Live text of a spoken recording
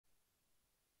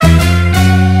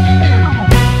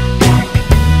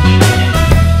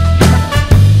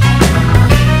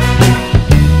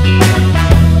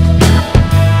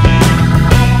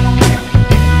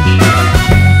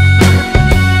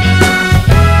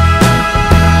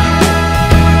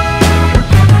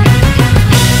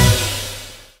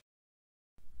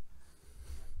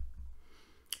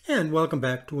And welcome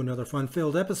back to another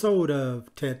fun-filled episode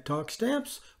of TED Talk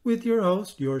Stamps with your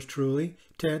host, yours truly,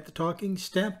 Ted the Talking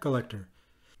Stamp Collector.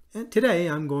 And today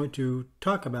I'm going to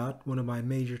talk about one of my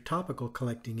major topical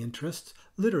collecting interests,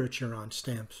 literature on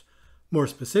stamps. More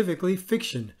specifically,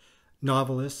 fiction,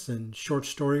 novelists and short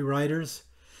story writers,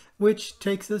 which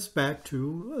takes us back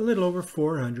to a little over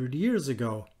 400 years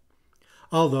ago.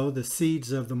 Although the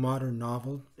seeds of the modern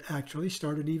novel actually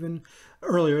started even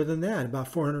earlier than that, about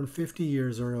 450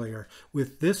 years earlier,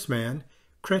 with this man,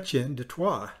 Chrétien de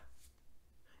Troyes.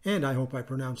 And I hope I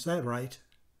pronounced that right.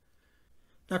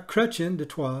 Now, Chrétien de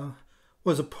Troyes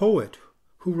was a poet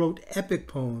who wrote epic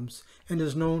poems and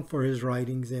is known for his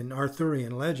writings in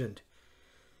Arthurian legend.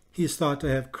 He is thought to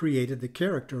have created the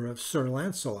character of Sir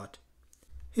Lancelot.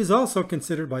 He is also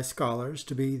considered by scholars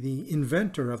to be the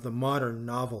inventor of the modern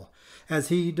novel, as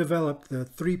he developed the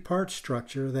three-part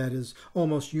structure that is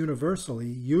almost universally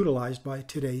utilized by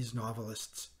today's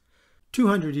novelists.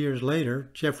 200 years later,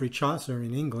 Geoffrey Chaucer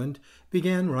in England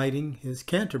began writing his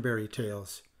Canterbury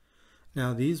Tales.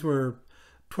 Now, these were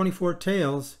 24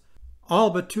 tales. All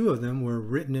but two of them were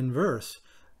written in verse.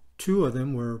 Two of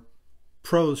them were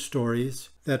prose stories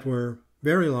that were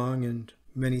very long and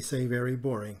many say very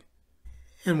boring.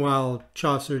 And while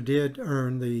Chaucer did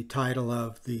earn the title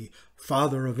of the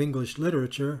father of English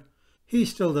literature, he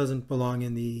still doesn't belong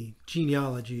in the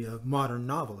genealogy of modern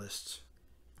novelists.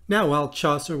 Now, while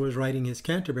Chaucer was writing his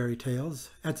Canterbury Tales,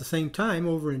 at the same time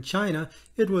over in China,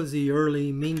 it was the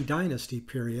early Ming Dynasty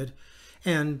period,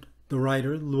 and the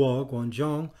writer Luo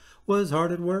Guanzhong was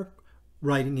hard at work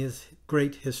writing his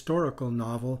great historical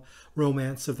novel,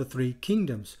 Romance of the Three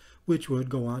Kingdoms, which would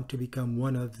go on to become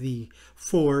one of the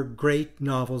four great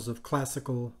novels of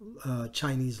classical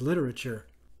Chinese literature.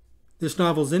 This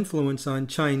novel's influence on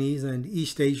Chinese and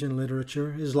East Asian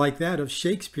literature is like that of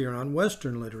Shakespeare on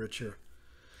Western literature.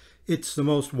 It's the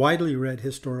most widely read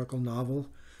historical novel,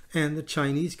 and the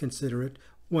Chinese consider it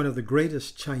one of the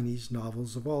greatest Chinese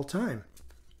novels of all time.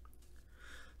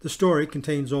 The story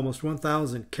contains almost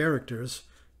 1,000 characters,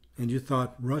 and you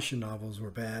thought Russian novels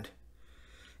were bad.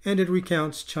 And it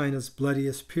recounts China's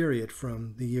bloodiest period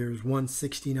from the years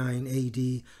 169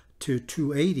 AD to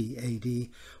 280 AD,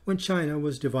 when China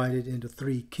was divided into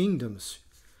three kingdoms,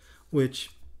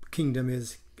 which kingdom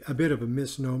is a bit of a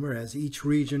misnomer, as each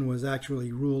region was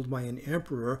actually ruled by an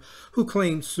emperor who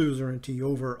claimed suzerainty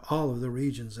over all of the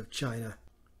regions of China.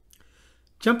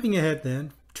 Jumping ahead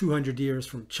then, 200 years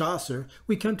from Chaucer,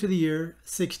 we come to the year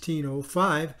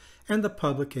 1605 and the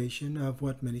publication of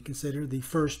what many consider the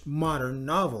first modern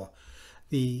novel,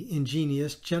 the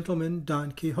ingenious gentleman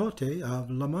Don Quixote of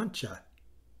La Mancha.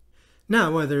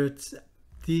 Now, whether it's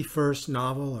the first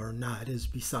novel or not is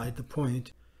beside the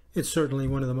point. It's certainly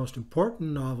one of the most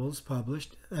important novels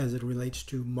published as it relates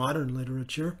to modern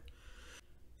literature.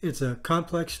 It's a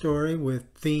complex story with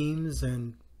themes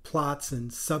and plots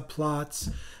and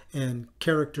subplots and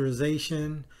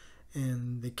characterization,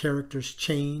 and the characters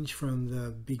change from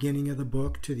the beginning of the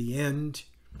book to the end.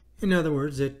 In other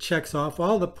words, it checks off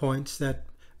all the points that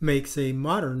makes a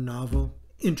modern novel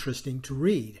interesting to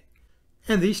read.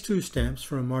 And these two stamps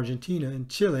from Argentina and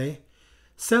Chile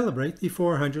celebrate the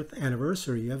 400th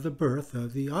anniversary of the birth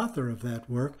of the author of that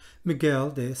work, Miguel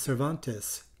de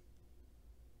Cervantes.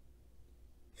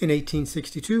 In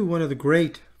 1862, one of the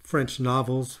great French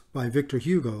novels by Victor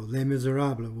Hugo, Les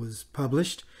Miserables, was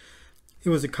published. It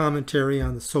was a commentary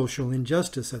on the social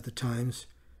injustice of the times.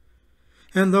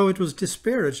 And though it was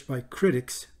disparaged by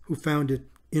critics who found it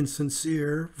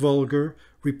insincere, vulgar,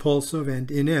 repulsive, and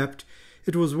inept,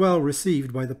 it was well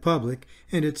received by the public,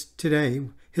 and it's today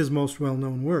his most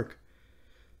well-known work.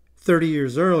 30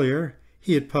 years earlier,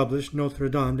 he had published Notre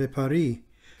Dame de Paris,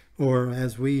 or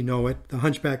as we know it, The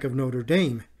Hunchback of Notre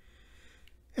Dame.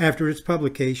 After its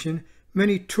publication,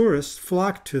 many tourists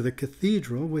flocked to the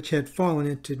cathedral, which had fallen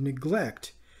into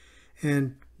neglect,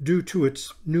 and due to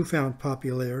its newfound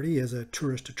popularity as a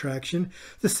tourist attraction,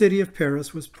 the city of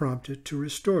Paris was prompted to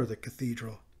restore the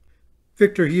cathedral.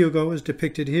 Victor Hugo is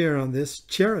depicted here on this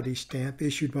charity stamp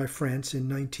issued by France in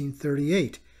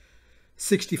 1938.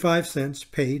 65 cents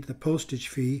paid the postage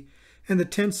fee, and the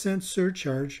 10-cent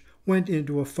surcharge went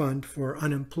into a fund for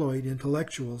unemployed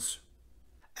intellectuals.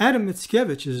 Adam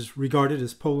Mickiewicz is regarded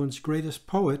as Poland's greatest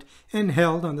poet and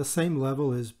held on the same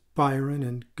level as Byron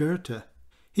and Goethe.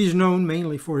 He's known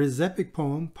mainly for his epic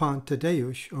poem Pan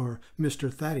Tadeusz, or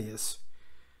Mr. Thaddeus.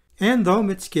 And though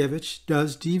Mickiewicz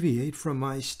does deviate from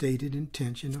my stated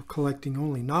intention of collecting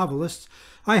only novelists,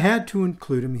 I had to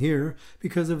include him here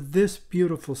because of this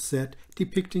beautiful set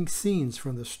depicting scenes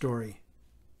from the story.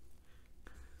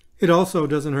 It also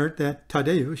doesn't hurt that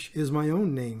Tadeusz is my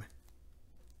own name.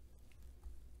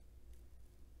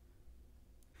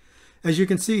 As you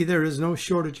can see, there is no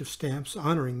shortage of stamps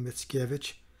honoring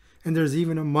Mickiewicz, and there's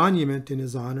even a monument in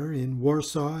his honor in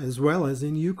Warsaw as well as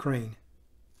in Ukraine.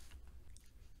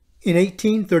 In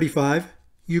 1835,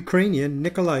 Ukrainian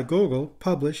Nikolai Gogol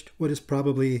published what is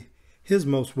probably his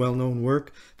most well-known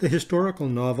work, the historical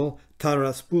novel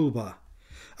Taras Bulba,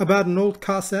 about an old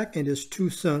Cossack and his two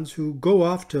sons who go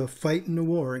off to fight in a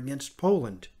war against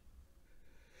Poland.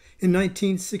 In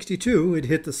 1962, it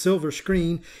hit the silver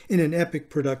screen in an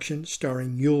epic production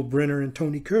starring Yul Brynner and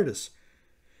Tony Curtis.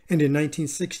 And in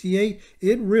 1968,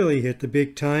 it really hit the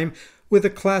big time with a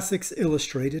Classics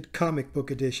Illustrated comic book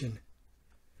edition.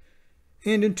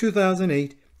 And in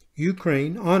 2008,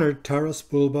 Ukraine honored Taras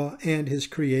Bulba and his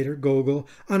creator Gogol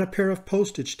on a pair of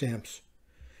postage stamps.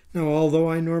 Now, although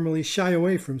I normally shy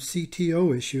away from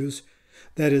CTO issues,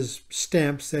 that is,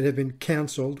 stamps that have been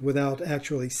canceled without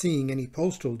actually seeing any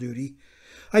postal duty,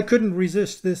 I couldn't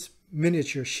resist this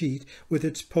miniature sheet with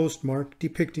its postmark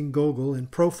depicting Gogol in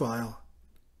profile.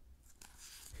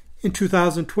 In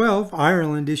 2012,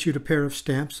 Ireland issued a pair of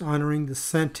stamps honoring the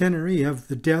centenary of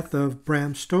the death of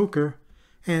Bram Stoker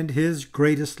and his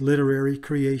greatest literary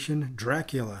creation,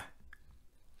 Dracula.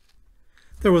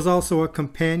 There was also a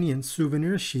companion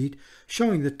souvenir sheet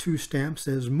showing the two stamps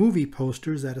as movie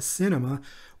posters at a cinema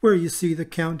where you see the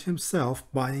Count himself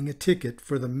buying a ticket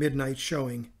for the midnight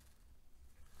showing.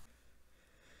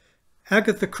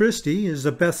 Agatha Christie is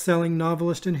the best-selling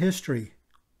novelist in history,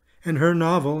 and her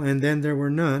novel, And Then There Were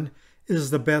None, is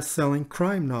the best-selling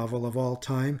crime novel of all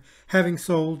time, having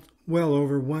sold well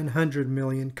over 100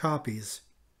 million copies.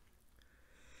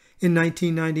 In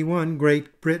 1991,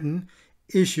 Great Britain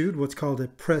issued what's called a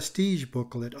Prestige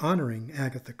booklet honoring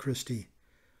Agatha Christie.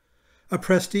 A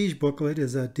Prestige booklet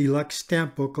is a deluxe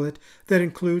stamp booklet that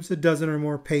includes a dozen or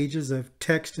more pages of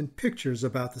text and pictures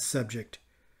about the subject,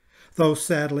 though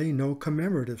sadly no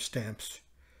commemorative stamps.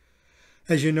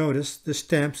 As you notice, the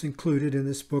stamps included in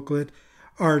this booklet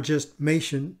are just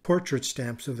Mason portrait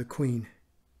stamps of the Queen.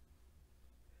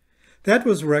 That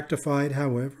was rectified,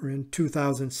 however, in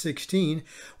 2016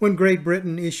 when Great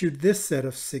Britain issued this set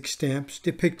of 6 stamps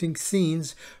depicting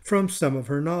scenes from some of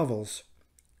her novels.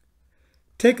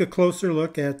 Take a closer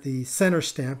look at the center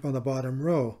stamp on the bottom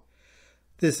row.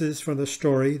 This is from the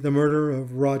story The Murder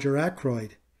of Roger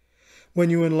Ackroyd.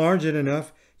 When you enlarge it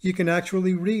enough, you can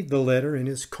actually read the letter in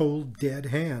his cold, dead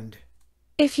hand.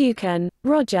 If you can,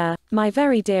 Roger, my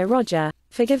very dear Roger,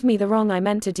 forgive me the wrong I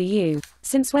meant to do you,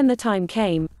 since when the time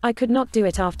came, I could not do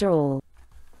it after all.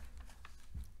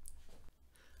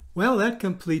 Well, that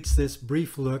completes this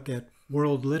brief look at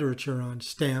world literature on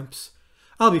stamps.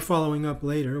 I'll be following up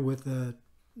later with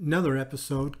another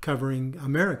episode covering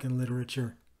American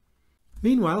literature.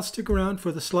 Meanwhile, stick around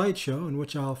for the slideshow in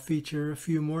which I'll feature a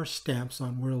few more stamps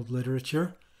on world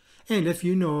literature. And if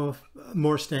you know of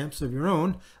more stamps of your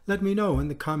own, let me know in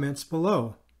the comments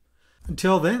below.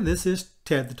 Until then, this is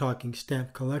Ted the Talking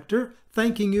Stamp Collector,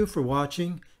 thanking you for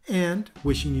watching and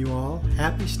wishing you all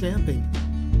happy stamping.